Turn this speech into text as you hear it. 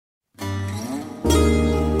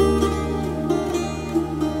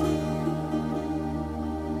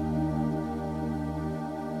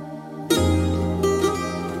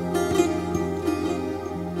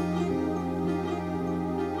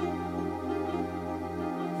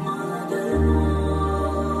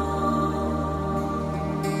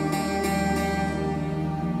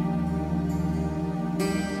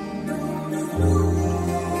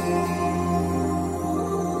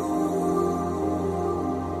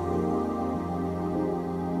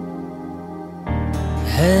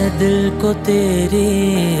है दिल को तेरी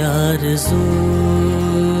आरज़ू,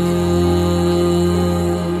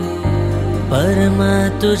 पर मैं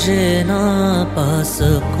तुझे ना पा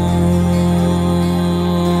सकूं।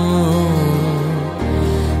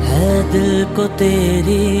 है दिल को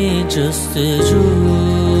तेरी जुस्तजू,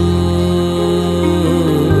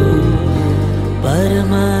 पर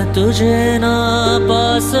मैं तुझे ना पा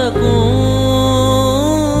सकूं।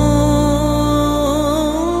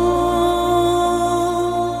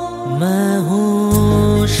 मैं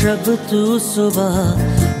हूँ शब तू सुबह,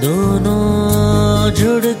 दोनों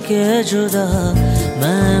जुड़ के जुदा।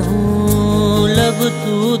 मैं हूँ लब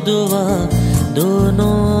तू दुआ,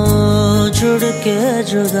 दोनों जुड़ के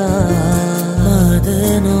जुदा।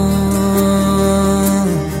 मदनो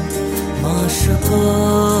माशुको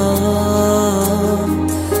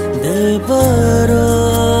दिलबरो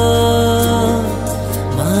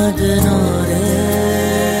मदनो रे।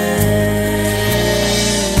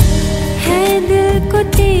 है दिल को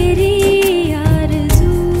तेरी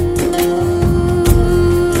आरज़ू,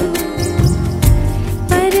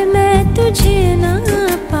 पर मैं तुझे ना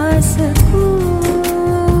पा सकूं।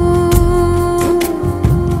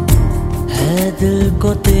 है दिल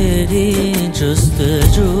को तेरी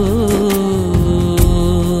जुस्तजू,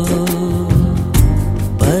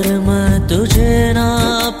 पर मैं तुझे ना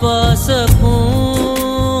पा सकूं।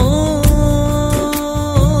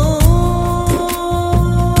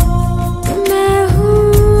 मैं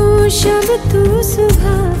हूँ शब तू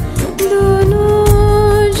सुबह, दोनों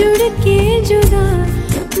जुड़ के जुदा।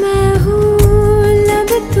 मैं हूँ लब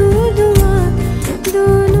तू दुआ,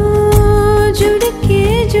 दोनों जुड़ के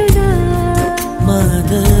जुदा।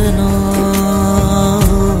 मदनो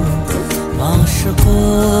माशुको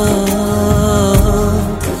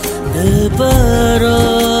दिलबरो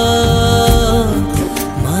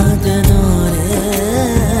मदनो रे।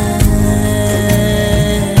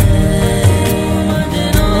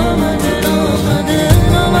 मदनो मदनो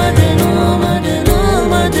मदनो मदनो मदनो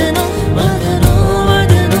मदनो मदनो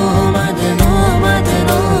मदनो मदनो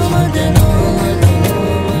मदनो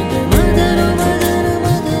मदनो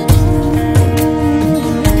मदनो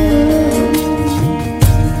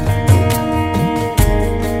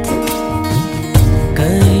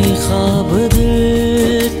कई ख्वाब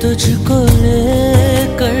दिल तुझको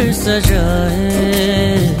लेकर सजाए,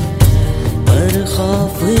 पर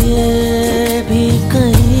खौफ ये भी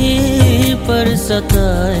कहीं पर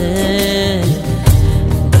सताए।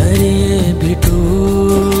 अगर ये भी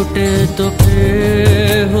टूटे तो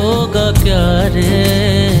फिर होगा क्या रे।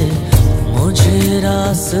 मुझे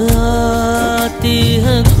रास आती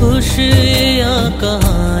है खुशियाँ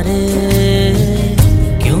कहाँ रे।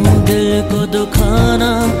 क्यों दिल को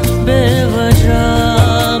दुखाना बेवजह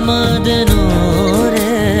मदनो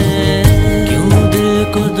रे। क्यों दिल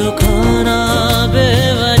को दुखाना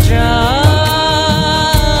बेवजह।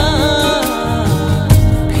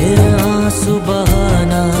 फिर आंसू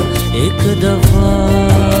बहाना एक दफा,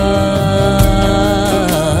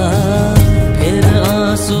 फिर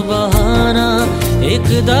आंसू बहाना एक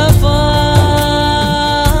दफा।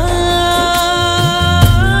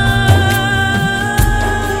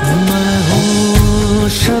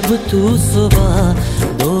 शब तू सुबह,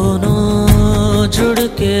 दोनों जुड़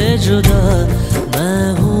के जुदा। मैं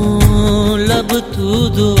हूँ लब तू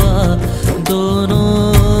दुआ,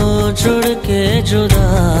 दोनों जुड़ के जुदा।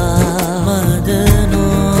 मदनो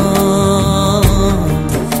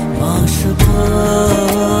माशुको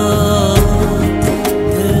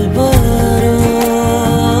दिलबरो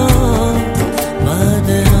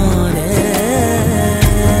मदनो रे।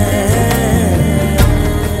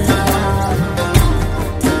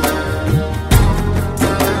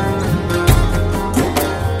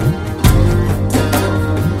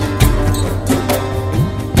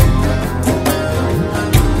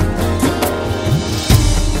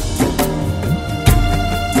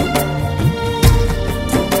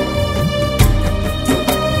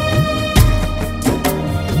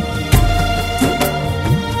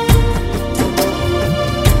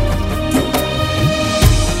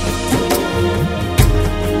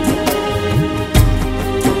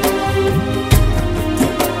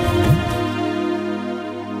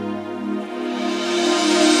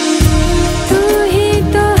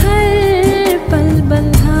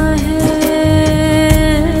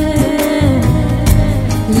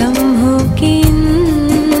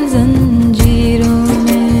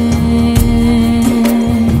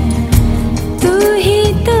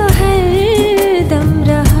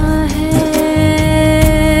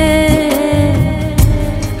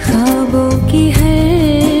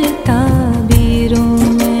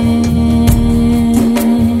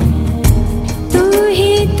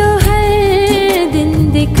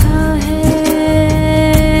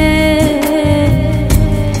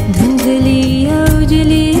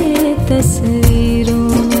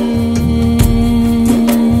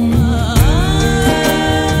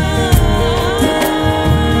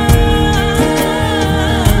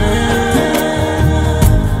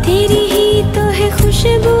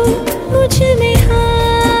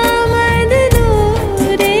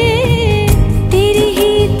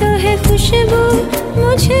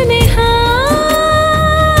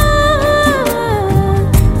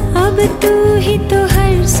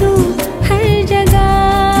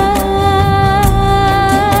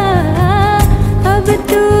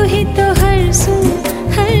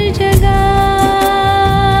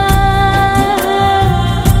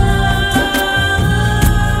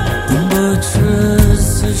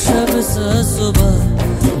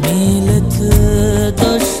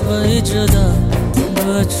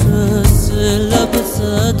 بچوس لبس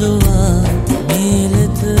دوا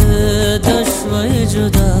میلت دشوی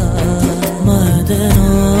جدا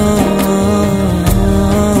مدنو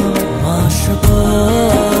معشقا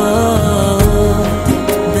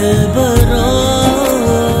دلبرا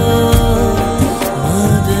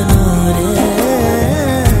مدنو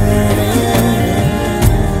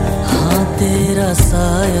हाँ तेरा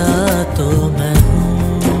साया तो मैं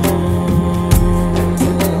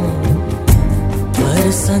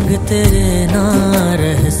संग तेरे ना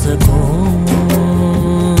रह सकूं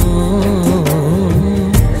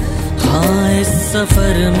हाँ इस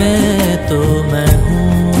सफर में तो मैं हूँ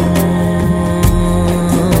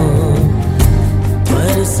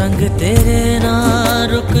पर संग तेरे ना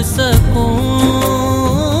रुक सकूं